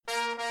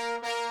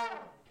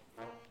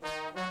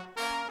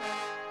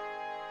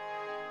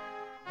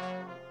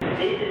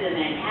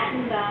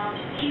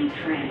Manhattan-bound Q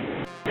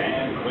train.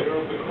 And clear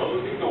of the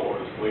closing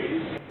doors,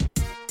 please.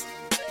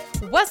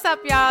 What's up,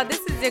 y'all? This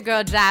is your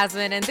girl,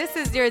 Jasmine, and this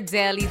is your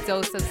daily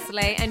dose of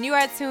slay. And you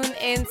are tuned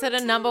into the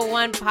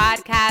 #1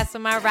 podcast for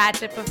my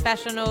ratchet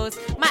professionals,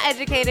 my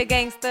educated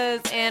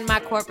gangsters, and my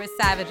corporate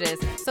savages.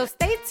 So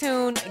stay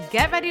tuned,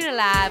 get ready to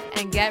laugh,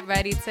 and get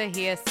ready to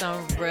hear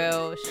some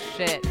real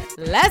shit.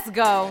 Let's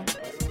go.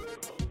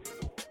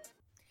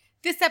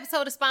 This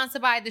episode is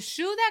sponsored by the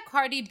shoe that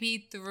Cardi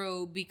B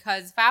threw,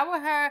 because if I were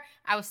her,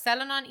 I was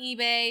selling on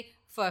eBay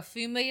for a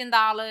few $1 million.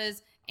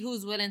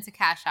 Who's willing to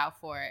cash out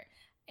for it?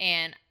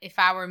 And if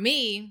I were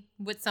me,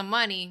 with some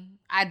money,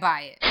 I'd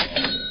buy it.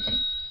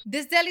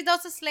 This Daily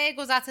Dose of Slay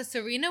goes out to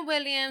Serena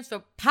Williams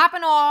for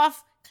popping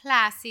off,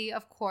 classy,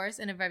 of course,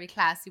 in a very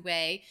classy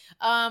way,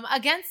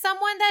 against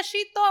someone that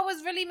she thought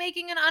was really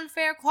making an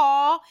unfair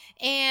call.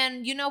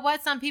 And you know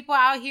what? Some people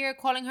out here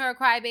calling her a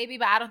crybaby,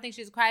 but I don't think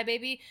she's a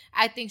crybaby.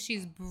 I think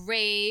she's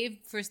brave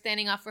for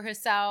standing up for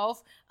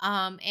herself.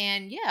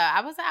 And yeah,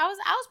 I was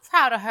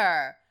proud of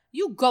her.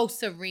 You go,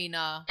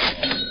 Serena.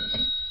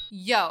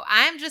 Yo,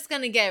 I'm just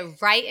going to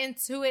get right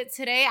into it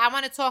today. I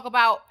want to talk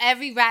about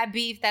every rap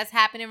beef that's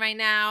happening right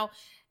now,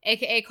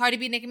 aka Cardi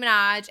B, Nicki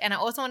Minaj, and I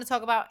also want to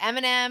talk about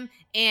Eminem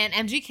and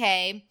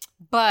MGK.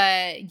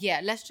 But yeah,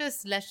 let's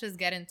just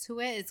get into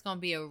it. It's going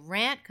to be a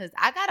rant because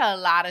I got a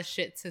lot of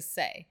shit to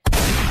say. All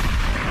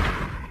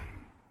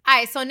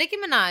right, so Nicki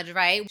Minaj,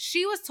 right?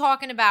 She was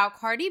talking about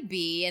Cardi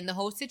B and the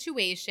whole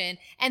situation,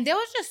 and there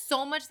was just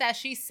so much that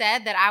she said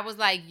that I was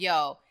like,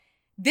 yo,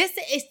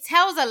 it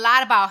tells a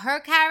lot about her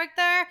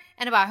character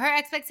and about her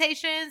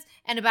expectations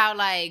and about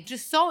like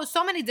just so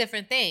many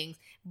different things.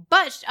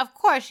 But of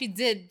course, she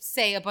did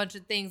say a bunch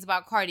of things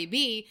about Cardi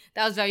B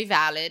that was very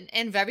valid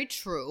and very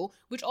true,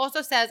 which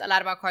also says a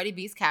lot about Cardi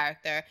B's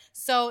character.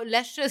 So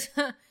let's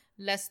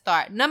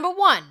start. Number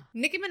one,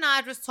 Nicki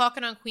Minaj was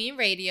talking on Queen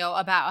Radio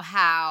about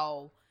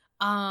how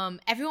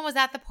everyone was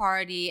at the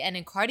party, and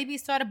then Cardi B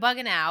started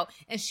bugging out,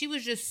 and she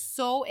was just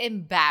so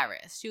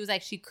embarrassed. She was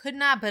like, she could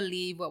not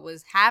believe what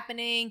was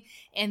happening,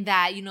 and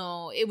that, you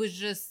know, it was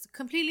just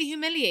completely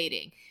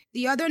humiliating.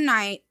 The other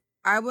night,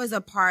 I was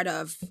a part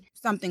of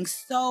something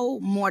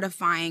so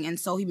mortifying and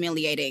so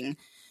humiliating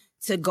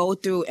to go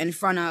through in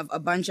front of a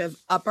bunch of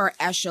upper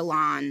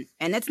echelon,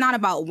 and it's not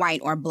about white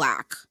or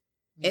black.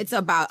 It's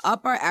about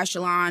upper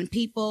echelon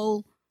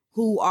people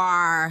who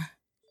are,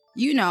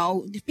 you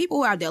know, people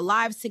who have their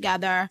lives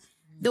together.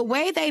 The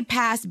way they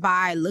passed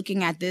by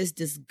looking at this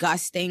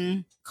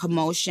disgusting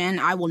commotion,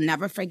 I will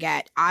never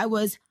forget. I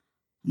was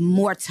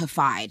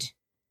mortified.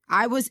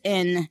 I was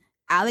in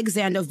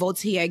Alexander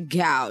Vautier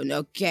gown,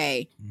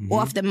 okay,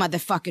 off the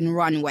motherfucking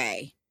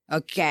runway,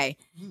 okay?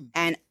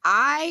 And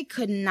I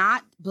could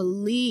not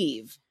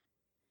believe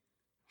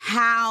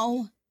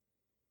how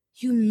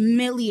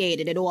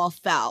humiliated it all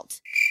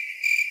felt.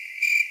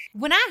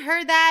 When I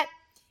heard that,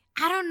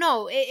 I don't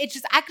know. I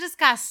just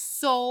got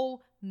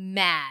so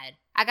mad.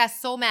 I got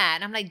so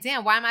mad. I'm like,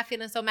 damn, why am I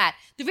feeling so mad?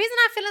 The reason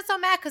I'm feeling so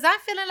mad, because I'm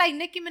feeling like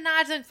Nicki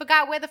Minaj and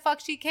forgot where the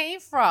fuck she came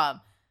from.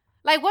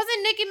 Like,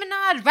 wasn't Nicki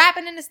Minaj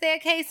rapping in the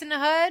staircase in the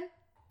hood?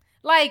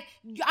 Like,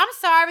 I'm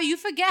sorry, you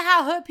forget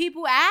how hood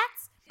people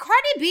act?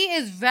 Cardi B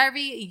is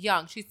very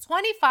young. She's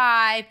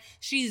 25.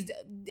 She's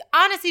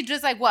honestly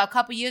just like, a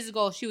couple years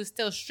ago, she was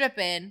still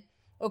stripping.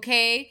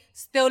 Okay,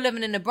 still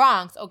living in the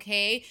Bronx,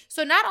 okay?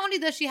 So not only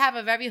does she have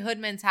a very hood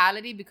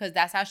mentality because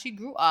that's how she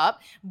grew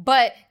up,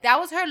 but that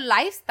was her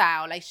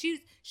lifestyle. Like, she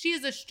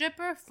is a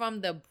stripper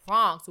from the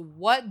Bronx.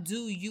 What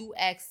do you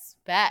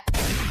expect?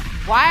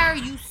 Why are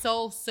you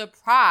so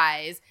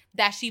surprised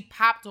that she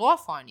popped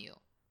off on you?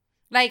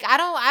 Like, I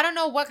don't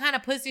know what kind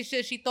of pussy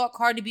shit she thought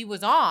Cardi B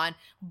was on,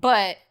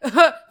 but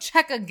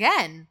check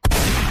again.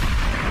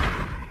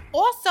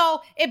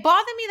 Also, it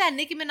bothered me that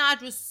Nicki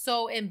Minaj was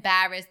so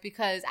embarrassed,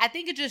 because I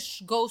think it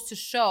just goes to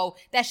show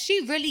that she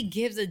really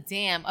gives a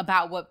damn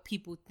about what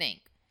people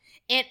think.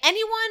 And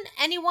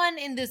anyone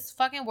in this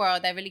fucking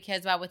world that really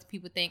cares about what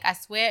people think, I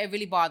swear it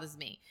really bothers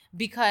me.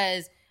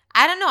 Because,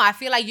 I don't know, I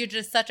feel like you're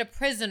just such a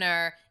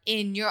prisoner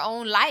in your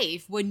own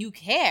life when you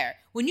care.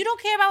 When you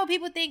don't care about what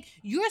people think,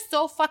 you're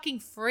so fucking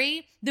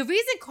free. The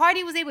reason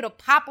Cardi was able to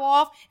pop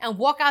off and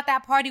walk out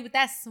that party with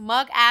that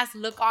smug ass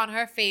look on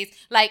her face,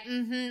 like,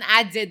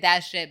 I did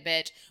that shit,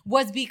 bitch,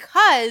 was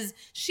because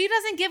she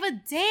doesn't give a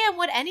damn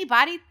what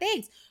anybody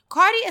thinks.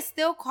 Cardi is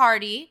still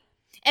Cardi,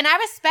 and I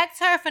respect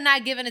her for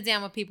not giving a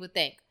damn what people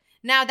think.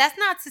 Now, that's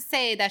not to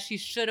say that she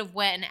should have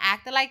went and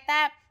acted like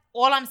that.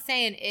 All I'm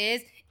saying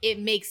is it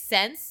makes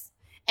sense.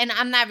 And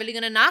I'm not really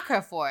going to knock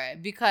her for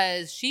it,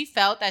 because she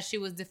felt that she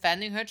was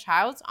defending her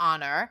child's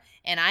honor.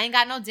 And I ain't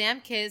got no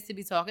damn kids to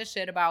be talking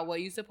shit about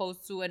what you're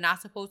supposed to and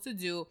not supposed to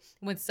do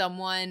when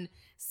someone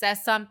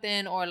says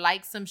something or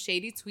likes some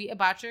shady tweet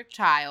about your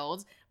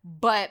child.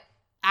 But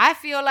I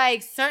feel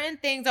like certain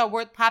things are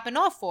worth popping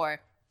off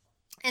for.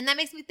 And that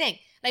makes me think,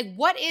 like,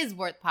 what is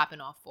worth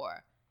popping off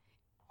for?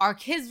 Are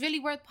kids really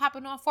worth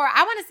popping off for?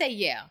 I want to say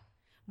yeah.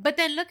 But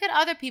then look at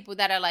other people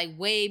that are like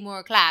way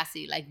more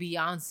classy, like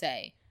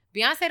Beyonce.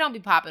 Beyonce don't be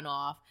popping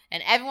off.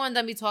 and everyone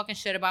done be talking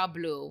shit about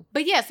Blue.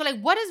 But yeah, so like,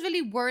 what is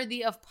really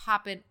worthy of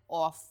popping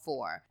off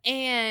for?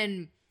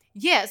 And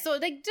yeah, so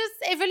like, just,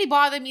 it really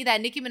bothered me that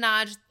Nicki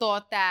Minaj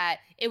thought that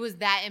it was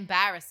that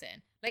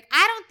embarrassing. Like,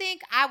 I don't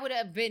think I would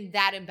have been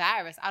that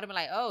embarrassed. I would have been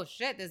like, oh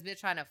shit, this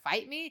bitch trying to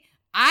fight me?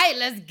 All right,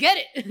 let's get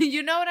it.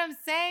 You know what I'm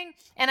saying?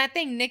 And I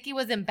think Nicki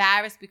was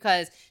embarrassed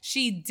because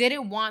she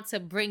didn't want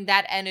to bring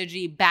that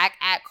energy back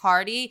at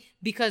Cardi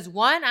because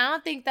one, I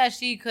don't think that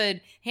she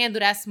could handle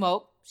that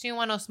smoke. She didn't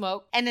want no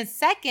smoke. And then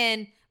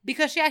second,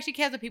 because she actually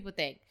cares what people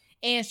think.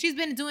 And she's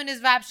been doing this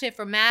rap shit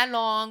for mad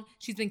long.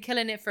 She's been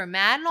killing it for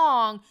mad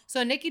long.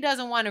 So Nicki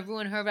doesn't want to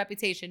ruin her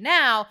reputation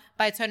now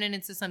by turning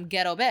into some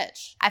ghetto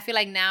bitch. I feel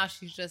like now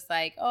she's just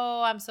like,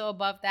 oh, I'm so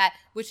above that,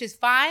 which is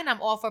fine.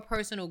 I'm all for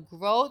personal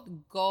growth.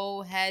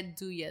 Go ahead,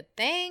 do your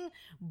thing.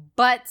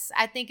 But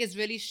I think it's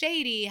really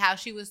shady how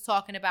she was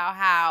talking about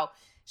how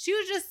she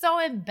was just so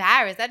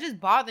embarrassed. That just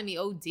bothered me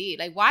OD.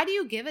 Like, why do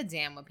you give a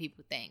damn what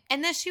people think?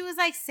 And then she was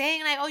like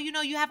saying like, oh, you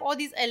know, you have all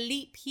these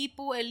elite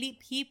people.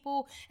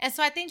 And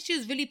so I think she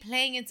was really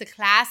playing into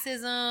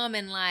classism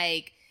and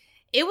like,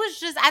 it was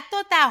just, I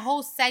thought that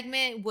whole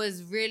segment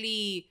was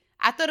really,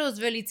 I thought it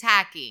was really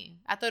tacky.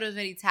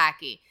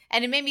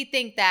 And it made me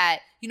think that,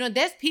 you know,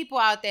 there's people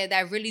out there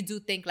that really do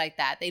think like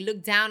that. They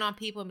look down on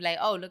people and be like,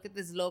 oh, look at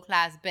this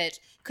low-class bitch.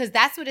 Because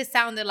that's what it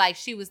sounded like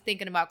she was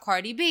thinking about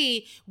Cardi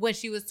B when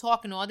she was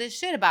talking all this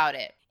shit about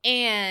it.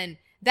 And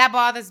that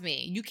bothers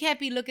me. You can't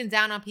be looking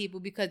down on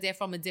people because they're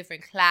from a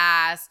different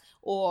class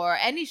or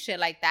any shit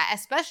like that,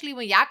 especially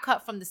when y'all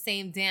cut from the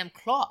same damn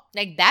cloth.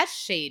 Like, that's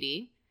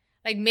shady.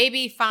 Like,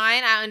 maybe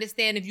fine, I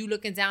understand if you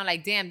looking down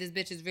like, damn, this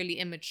bitch is really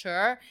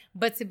immature.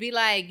 But to be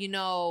like, you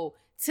know,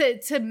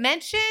 to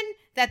mention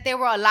that there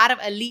were a lot of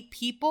elite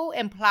people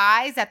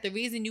implies that the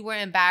reason you were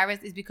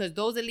embarrassed is because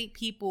those elite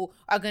people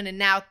are going to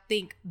now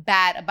think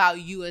bad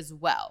about you as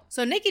well.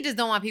 So Nicki just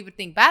don't want people to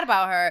think bad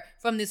about her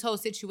from this whole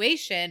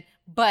situation.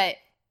 But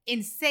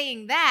in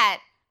saying that,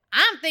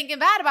 I'm thinking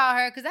bad about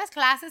her because that's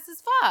classist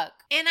as fuck.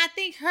 And I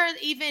think her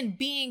even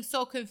being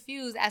so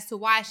confused as to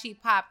why she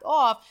popped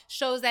off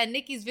shows that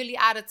Nicki's really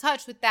out of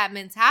touch with that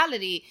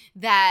mentality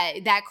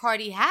that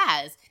Cardi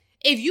has.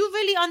 If you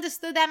really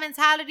understood that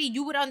mentality,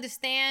 you would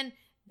understand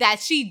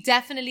that she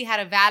definitely had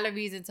a valid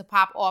reason to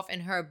pop off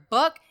in her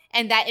book,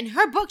 and that in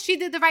her book, she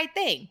did the right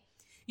thing.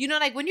 You know,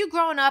 like when you're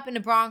growing up in the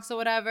Bronx or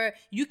whatever,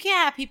 you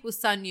can't have people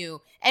son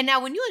you. And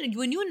now when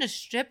you're in the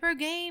stripper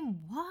game,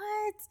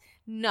 what?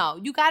 No,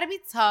 you gotta be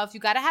tough. You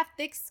gotta have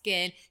thick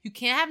skin. You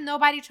can't have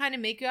nobody trying to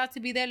make you out to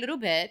be their little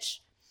bitch.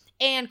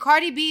 And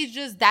Cardi B is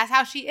just, that's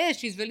how she is.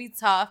 She's really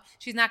tough.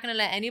 She's not going to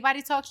let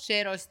anybody talk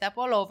shit or step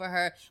all over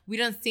her. We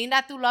done seen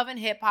that through Love and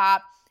Hip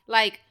Hop.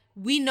 Like,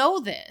 we know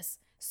this.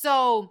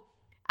 So,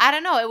 I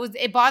don't know.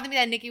 It bothered me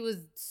that Nicki was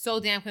so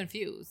damn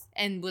confused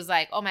and was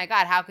like, oh my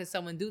God, how could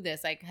someone do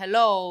this? Like,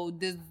 hello,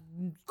 this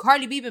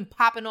Cardi B been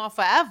popping off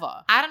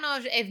forever. I don't know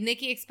if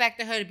Nicki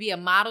expected her to be a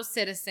model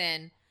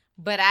citizen,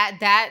 but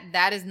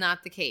that is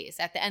not the case.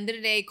 At the end of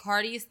the day,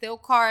 Cardi is still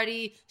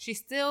Cardi. She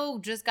still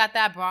just got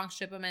that Bronx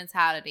stripper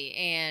mentality.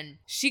 And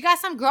she got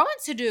some growing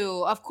to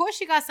do. Of course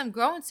she got some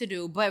growing to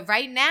do. But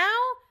right now,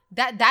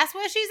 that's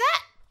where she's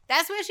at.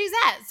 That's where she's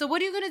at. So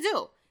what are you going to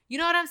do? You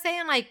know what I'm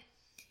saying? Like,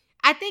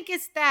 I think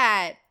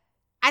that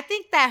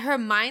her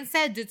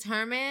mindset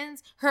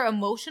determines her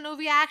emotional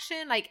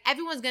reaction. Like,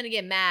 everyone's going to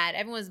get mad.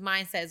 Everyone's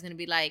mindset is going to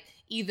be like,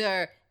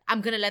 either I'm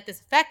going to let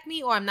this affect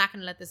me or I'm not going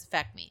to let this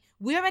affect me.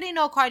 We already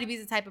know Cardi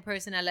B's the type of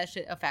person that lets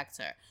shit affect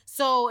her.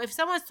 So if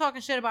someone's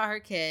talking shit about her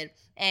kid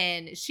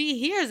and she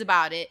hears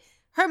about it,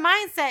 her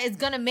mindset is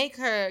going to make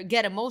her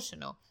get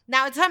emotional.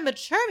 Now, it's her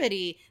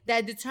maturity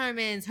that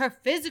determines her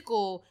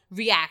physical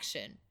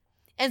reaction.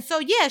 And so,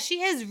 yeah,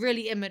 she is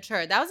really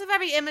immature. That was a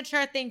very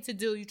immature thing to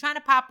do. You're trying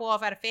to pop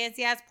off at a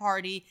fancy-ass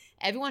party.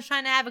 Everyone's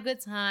trying to have a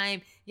good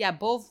time. Yeah,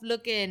 both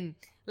looking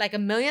like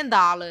 $1 million.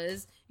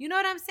 You know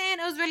what I'm saying?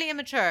 It was really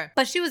immature.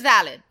 But she was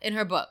valid in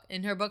her book.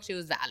 In her book, she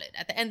was valid.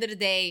 At the end of the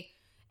day,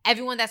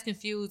 everyone that's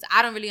confused,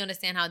 I don't really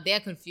understand how they're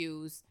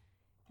confused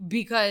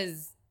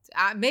because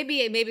maybe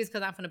it's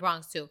because I'm from the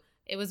Bronx too.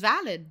 It was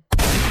valid.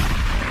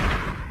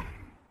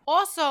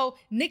 Also,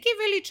 Nicki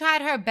really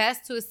tried her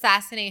best to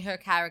assassinate her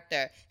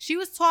character. She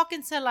was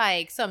talking to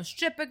like some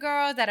stripper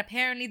girls that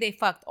apparently they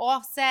fucked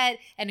Offset,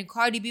 and then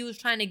Cardi B was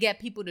trying to get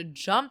people to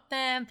jump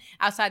them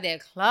outside their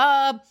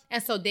club,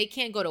 and so they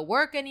can't go to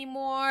work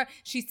anymore.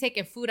 She's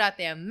taking food out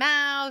their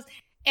mouths.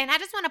 And I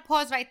just want to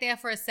pause right there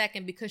for a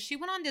second because she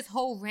went on this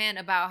whole rant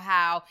about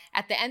how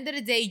at the end of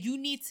the day, you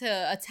need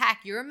to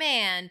attack your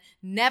man,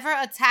 never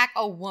attack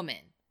a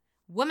woman.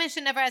 Women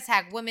should never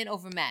attack women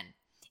over men.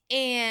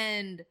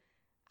 And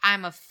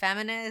I'm a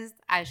feminist.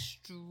 I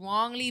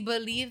strongly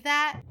believe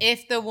that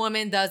if the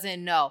woman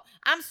doesn't know.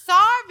 I'm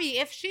sorry.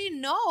 If she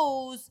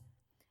knows,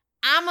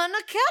 I'm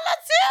gonna kill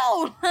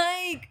her too.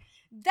 Like,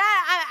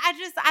 that,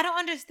 I don't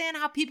understand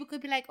how people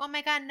could be like, oh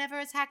my God, never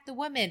attack the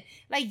women.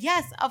 Like,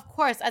 yes, of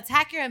course,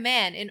 attack your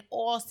man in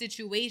all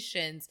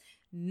situations.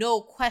 No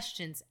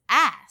questions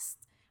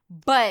asked.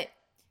 But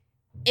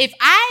if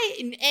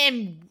I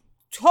am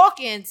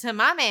talking to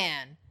my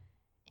man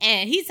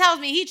and he tells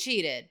me he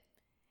cheated,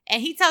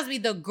 and he tells me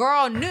the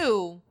girl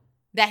knew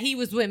that he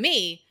was with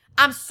me,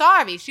 I'm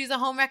sorry. She's a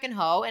home-wrecking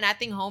hoe, and I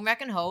think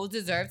home-wrecking hoes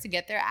deserve to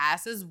get their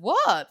asses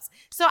whooped.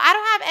 So I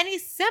don't have any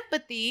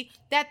sympathy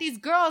that these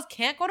girls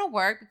can't go to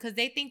work because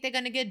they think they're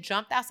going to get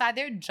jumped outside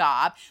their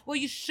job. Well,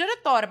 you should have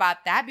thought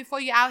about that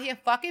before you're out here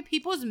fucking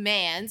people's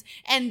mans,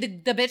 and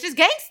the bitch is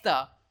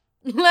gangster.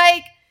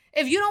 Like,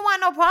 if you don't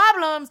want no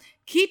problems,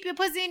 keep your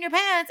pussy in your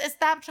pants and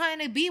stop trying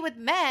to be with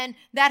men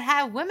that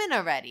have women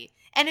already.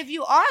 And if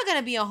you are going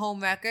to be a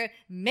homewrecker,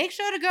 make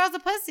sure the girl's a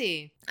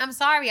pussy. I'm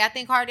sorry. I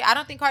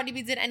don't think Cardi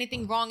B did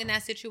anything wrong in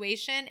that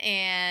situation.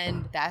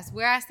 And that's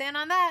where I stand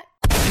on that.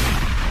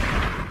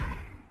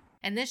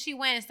 And then she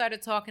went and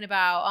started talking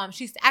about,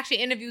 she actually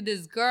interviewed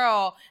this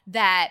girl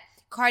that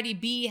Cardi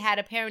B had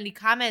apparently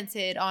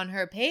commented on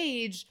her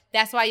page.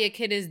 That's why your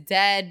kid is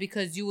dead,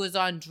 because you was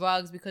on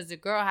drugs, because the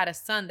girl had a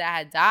son that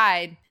had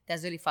died.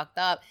 That's really fucked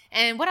up.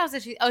 And what else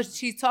did she... Oh,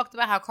 she talked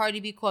about how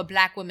Cardi B called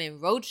black women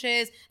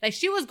roaches. Like,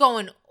 she was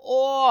going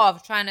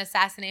off trying to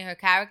assassinate her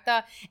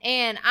character.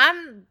 And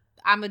I'm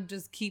going to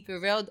just keep it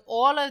real.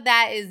 All of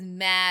that is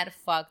mad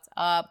fucked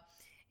up.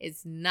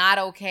 It's not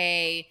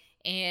okay.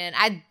 And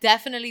I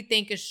definitely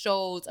think it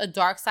shows a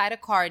dark side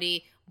of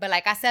Cardi. But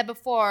like I said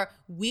before,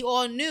 we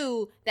all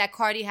knew that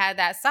Cardi had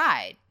that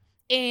side.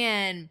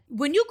 And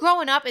when you're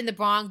growing up in the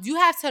Bronx, you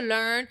have to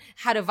learn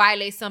how to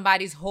violate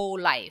somebody's whole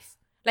life.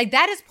 Like,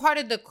 that is part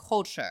of the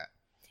culture.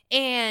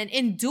 And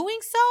in doing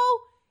so,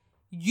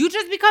 you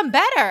just become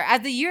better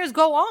as the years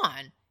go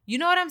on. You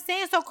know what I'm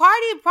saying? So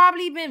Cardi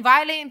probably been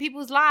violating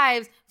people's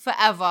lives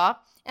forever.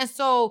 And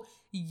so,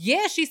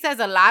 yeah, she says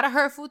a lot of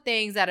hurtful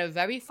things that are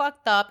very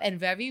fucked up and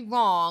very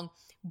wrong.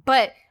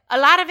 But a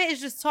lot of it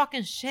is just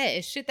talking shit.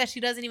 It's shit that she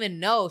doesn't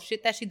even know.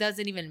 Shit that she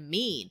doesn't even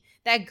mean.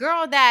 That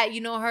girl that,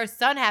 her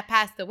son had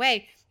passed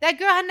away, that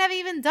girl had never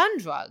even done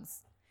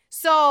drugs.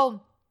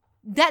 So...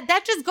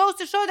 That just goes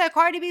to show that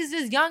Cardi B is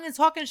just young and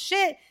talking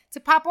shit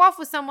to pop off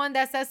with someone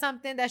that says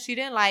something that she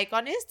didn't like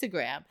on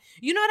Instagram.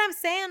 You know what I'm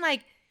saying?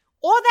 Like,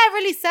 all that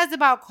really says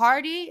about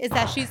Cardi is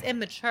that she's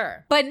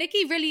immature. But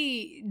Nicki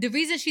really, the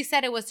reason she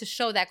said it was to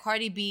show that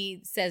Cardi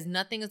B says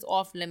nothing is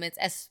off limits,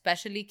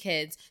 especially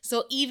kids.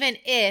 So even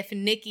if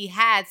Nicki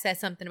had said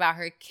something about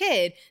her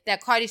kid,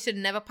 that Cardi should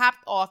have never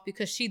popped off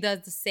because she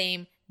does the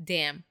same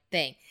damn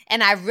thing.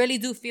 And I really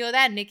do feel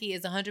that Nicki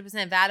is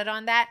 100% valid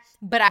on that.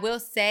 But I will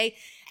say,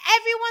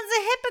 everyone's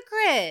a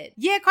hypocrite.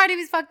 Yeah, Cardi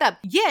B's fucked up.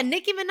 Yeah,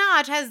 Nicki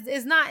Minaj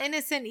is not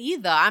innocent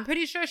either. I'm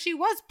pretty sure she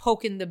was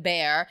poking the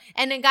bear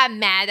and then got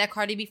mad that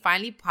Cardi B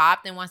finally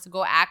popped and wants to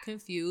go act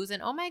confused.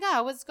 And oh my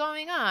God, what's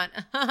going on?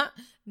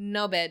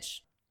 No, bitch.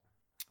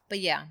 But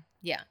yeah.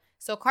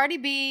 So Cardi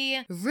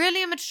B,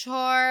 really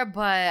immature,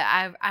 but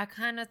I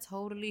kind of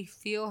totally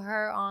feel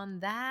her on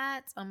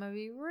that. I'm gonna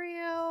be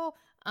real.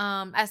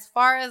 As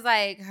far as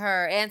like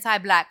her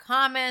anti-black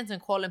comments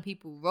and calling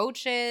people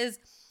roaches,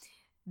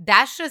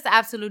 that's just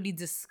absolutely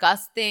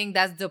disgusting.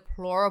 That's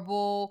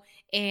deplorable.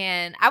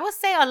 And I would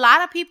say a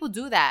lot of people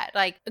do that.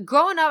 Like,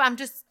 growing up, I'm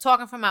just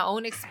talking from my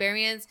own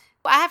experience.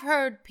 I have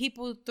heard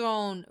people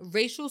throwing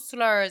racial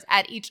slurs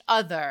at each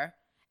other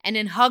and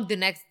then hug the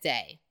next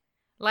day.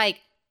 Like,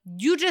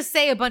 you just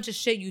say a bunch of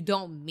shit you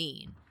don't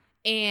mean.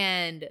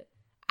 And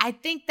I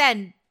think that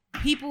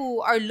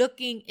people are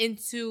looking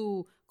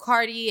into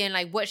Cardi and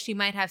like what she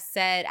might have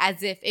said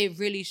as if it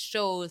really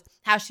shows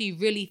how she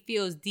really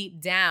feels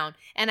deep down.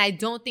 And I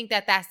don't think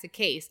that that's the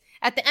case.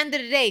 At the end of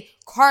the day,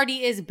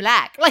 Cardi is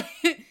black. Like,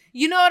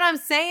 you know what I'm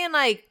saying?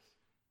 Like,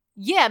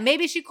 yeah,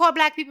 maybe she called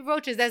black people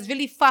roaches. That's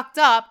really fucked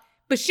up.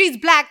 But she's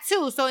black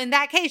too. So in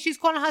that case, she's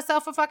calling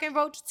herself a fucking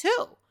roach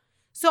too.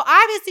 So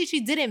obviously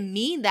she didn't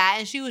mean that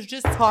and she was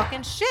just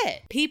talking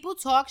shit. People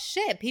talk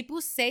shit.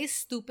 People say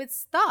stupid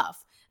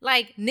stuff.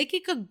 Like,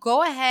 Nicki could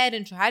go ahead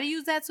and try to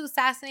use that to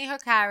assassinate her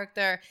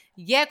character.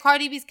 Yeah,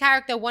 Cardi B's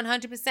character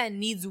 100%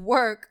 needs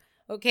work,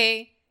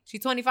 okay?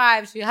 She's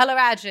 25. She's hella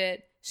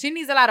ratchet. She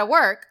needs a lot of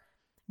work.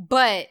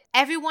 But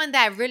everyone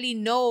that really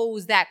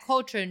knows that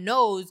culture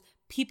knows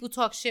people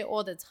talk shit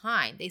all the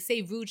time. They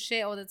say rude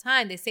shit all the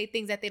time. They say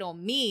things that they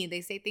don't mean. They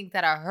say things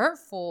that are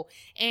hurtful.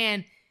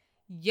 And,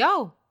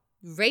 yo,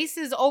 race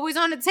is always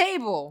on the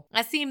table.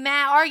 I see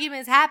mad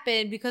arguments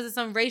happen because of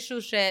some racial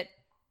shit.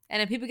 And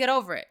then people get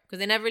over it because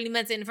they never really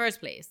meant it in the first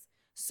place.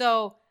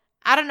 So,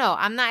 I don't know.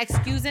 I'm not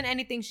excusing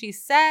anything she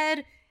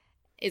said.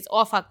 It's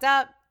all fucked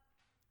up.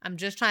 I'm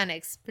just trying to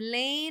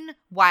explain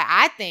why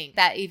I think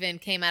that even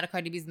came out of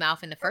Cardi B's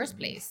mouth in the first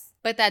place.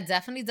 But that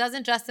definitely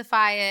doesn't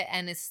justify it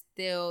and is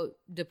still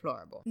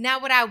deplorable. Now,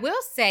 what I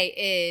will say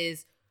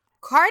is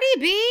Cardi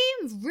B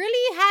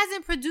really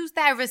hasn't produced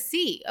that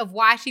receipt of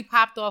why she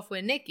popped off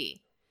with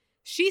Nicki.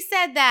 She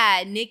said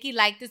that Nicki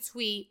liked the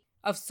tweet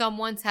of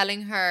someone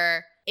telling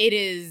her it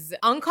is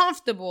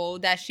uncomfortable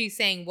that she's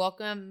saying,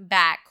 welcome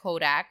back,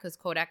 Kodak, because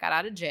Kodak got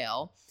out of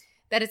jail.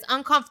 That it's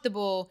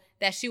uncomfortable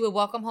that she would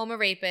welcome home a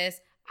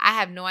rapist. I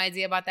have no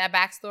idea about that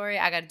backstory.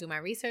 I got to do my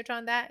research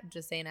on that. I'm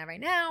just saying that right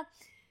now.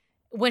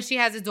 When she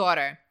has a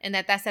daughter, and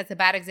that sets a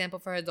bad example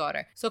for her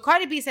daughter. So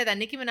Cardi B said that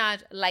Nicki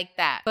Minaj liked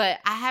that, but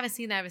I haven't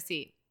seen that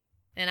receipt.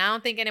 And I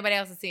don't think anybody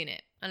else has seen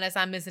it, unless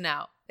I'm missing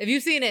out. If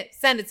you've seen it,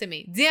 send it to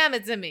me. DM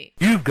it to me.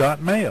 You've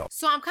got mail.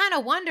 So I'm kind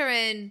of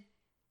wondering,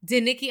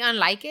 did Nicki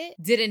unlike it?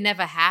 Did it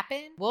never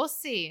happen? We'll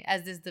see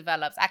as this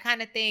develops. I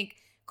kind of think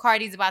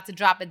Cardi's about to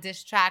drop a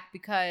diss track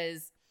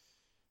because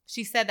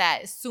she said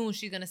that soon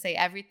she's going to say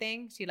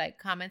everything. She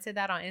commented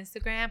that on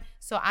Instagram.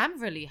 So I'm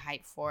really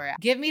hyped for it.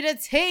 Give me the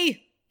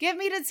tea. Give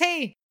me the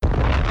tea.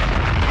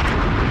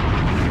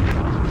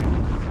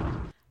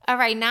 All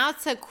right, now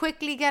to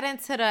quickly get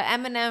into the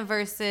Eminem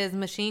versus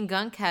Machine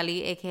Gun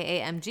Kelly,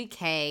 aka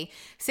MGK.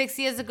 6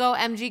 years ago,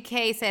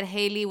 MGK said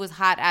Hailey was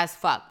hot as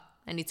fuck,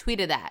 and he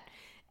tweeted that.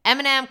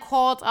 Eminem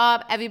called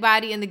up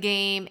everybody in the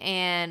game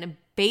and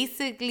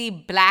basically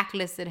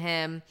blacklisted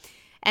him.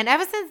 And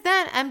ever since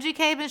then,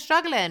 MGK been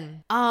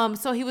struggling.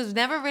 So he was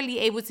never really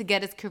able to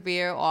get his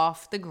career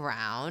off the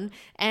ground,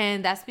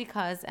 and that's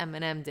because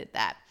Eminem did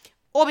that,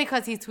 or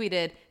because he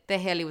tweeted that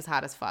Hailey was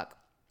hot as fuck.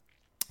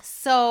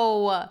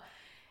 So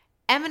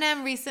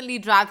Eminem recently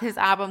dropped his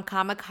album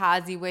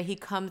Kamikaze, where he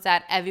comes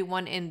at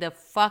everyone in the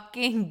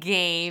fucking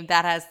game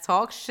that has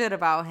talked shit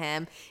about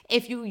him.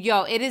 It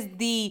is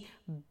the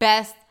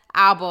best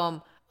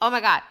album. Oh my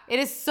God. It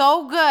is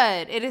so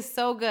good. It is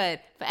so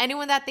good. For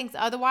anyone that thinks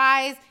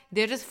otherwise,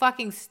 they're just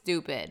fucking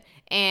stupid.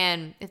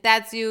 And if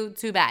that's you,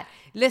 too bad.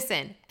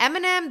 Listen,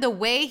 Eminem, the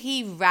way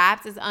he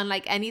raps is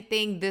unlike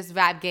anything this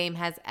rap game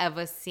has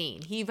ever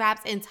seen. He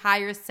raps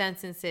entire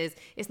sentences.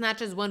 It's not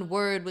just one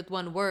word with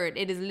one word.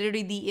 It is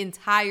literally the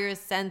entire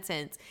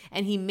sentence.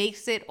 And he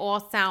makes it all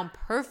sound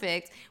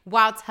perfect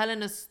while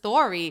telling a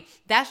story.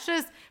 That's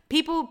just,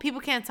 people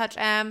can't touch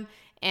M.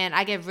 And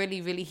I get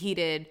really, really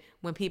heated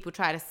when people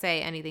try to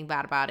say anything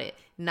bad about it.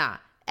 Nah,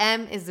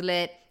 M is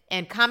lit.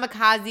 And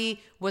Kamikaze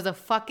was a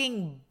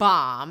fucking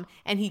bomb.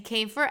 And he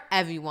came for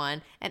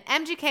everyone. And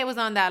MGK was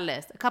on that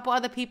list. A couple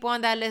other people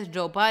on that list.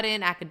 Joe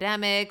Budden,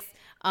 Academics.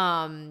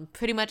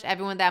 Pretty much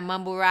everyone that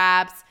mumble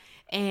raps.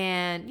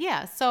 And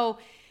yeah, so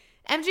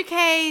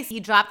MGK,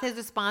 he dropped his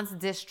response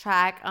diss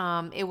track.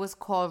 It was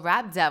called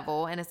Rap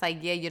Devil. And it's like,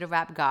 yeah, you're the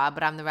rap god,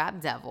 but I'm the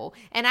rap devil.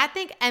 And I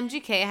think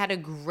MGK had a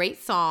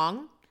great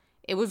song.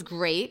 It was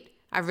great.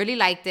 I really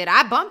liked it.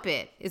 I bump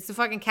it. It's a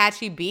fucking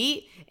catchy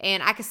beat,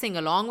 and I can sing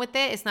along with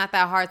it. It's not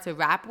that hard to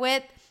rap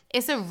with.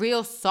 It's a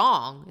real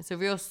song. It's a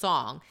real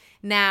song.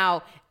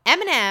 Now,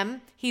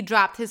 Eminem, he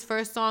dropped his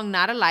first song,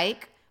 Not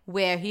Alike,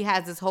 where he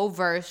has this whole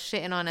verse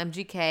shitting on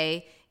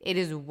MGK. It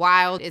is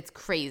wild. It's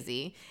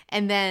crazy.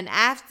 And then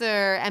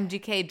after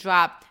MGK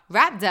dropped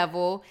Rap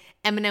Devil,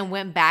 Eminem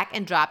went back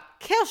and dropped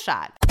Kill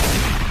Shot.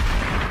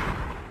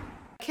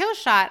 Kill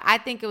Shot, I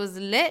think it was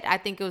lit. I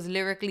think it was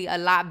lyrically a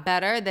lot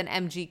better than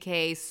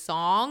MGK's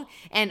song.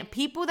 And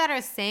people that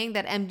are saying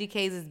that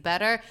MGK's is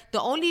better,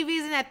 the only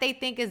reason that they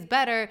think it's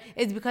better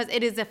is because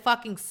it is a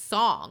fucking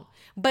song.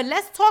 But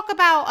let's talk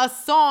about a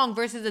song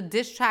versus a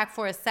diss track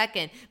for a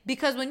second.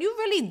 Because when you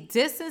really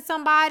dissing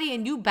somebody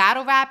and you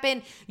battle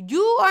rapping,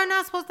 you are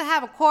not supposed to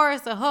have a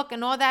chorus, a hook,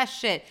 and all that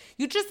shit.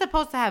 You're just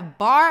supposed to have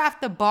bar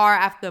after bar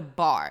after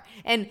bar.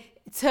 And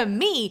to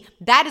me,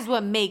 that is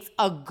what makes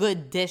a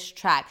good diss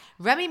track.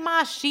 Remy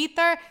Ma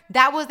Sheether,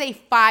 that was a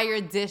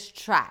fire diss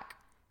track.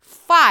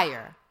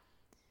 Fire.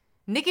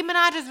 Nicki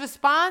Minaj's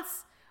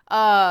response,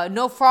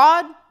 No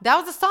Fraud, that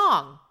was a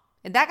song.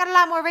 And that got a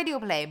lot more radio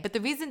play. But the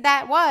reason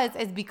that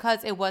is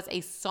because it was a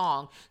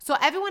song. So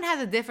everyone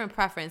has a different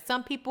preference.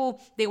 Some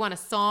people, they want a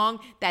song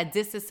that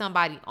disses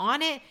somebody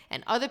on it.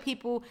 And other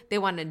people, they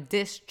want a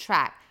diss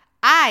track.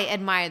 I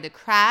admire the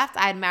craft.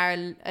 I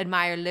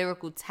admire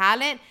lyrical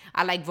talent.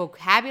 I like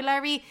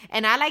vocabulary.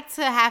 And I like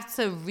to have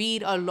to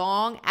read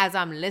along as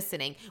I'm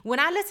listening. When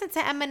I listen to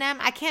Eminem,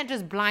 I can't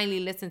just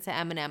blindly listen to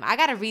Eminem. I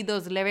got to read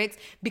those lyrics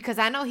because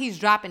I know he's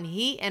dropping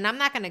heat and I'm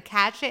not going to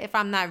catch it if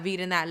I'm not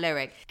reading that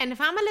lyric. And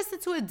if I'm going to listen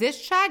to a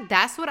diss track,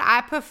 that's what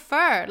I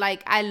prefer.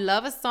 Like, I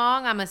love a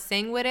song. I'm going to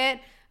sing with it.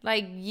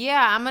 Like,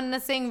 yeah, I'm going to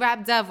sing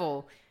Rap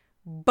Devil.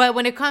 But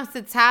when it comes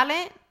to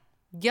talent,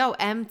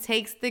 M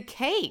takes the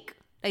cake.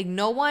 Like,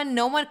 no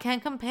one can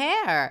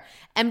compare.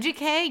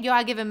 MGK,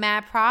 I give him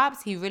mad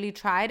props. He really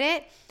tried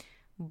it.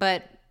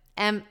 But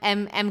M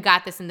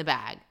got this in the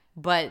bag.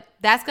 But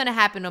that's going to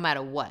happen no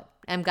matter what.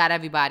 M got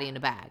everybody in the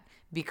bag.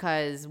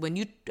 Because when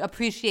you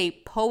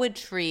appreciate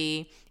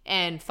poetry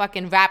and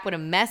fucking rap with a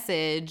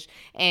message,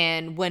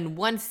 and when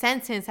one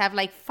sentence have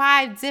like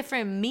 5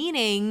 different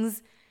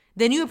meanings,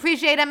 then you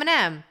appreciate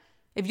Eminem.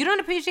 If you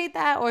don't appreciate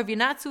that, or if you're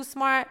not too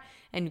smart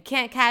and you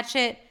can't catch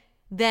it,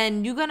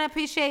 then you're going to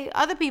appreciate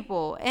other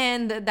people.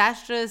 And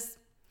that's just,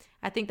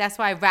 I think that's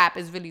why rap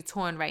is really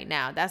torn right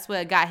now. That's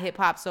what got hip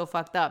hop so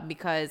fucked up,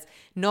 because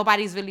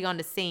nobody's really on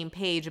the same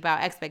page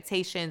about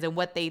expectations and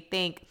what they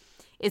think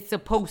it's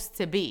supposed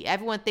to be.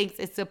 Everyone thinks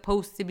it's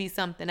supposed to be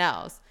something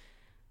else.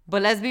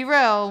 But let's be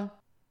real.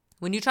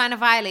 When you're trying to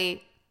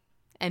violate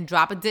and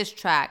drop a diss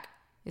track,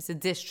 it's a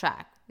diss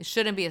track. It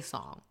shouldn't be a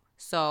song.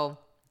 So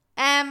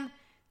M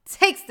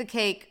takes the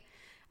cake.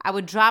 I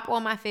would drop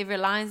all my favorite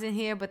lines in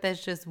here, but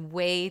that's just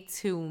way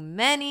too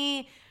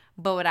many.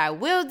 But what I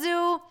will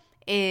do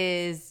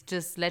is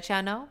just let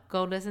y'all know,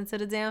 go listen to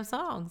the damn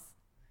songs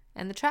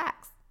and the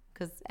tracks.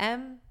 Because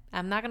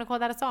I'm not going to call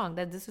that a song.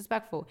 That's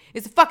disrespectful.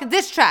 It's a fucking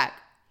diss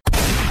track.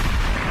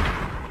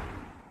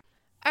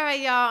 All right,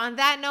 y'all. On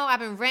that note, I've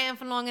been ranting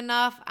for long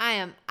enough. I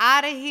am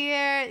out of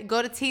here.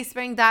 Go to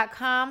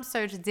teespring.com,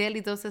 search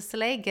Daily Dose of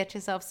Slay, get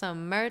yourself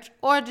some merch,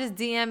 or just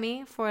DM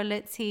me for a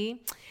lit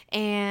tea.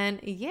 And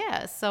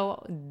yeah,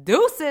 so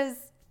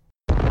deuces.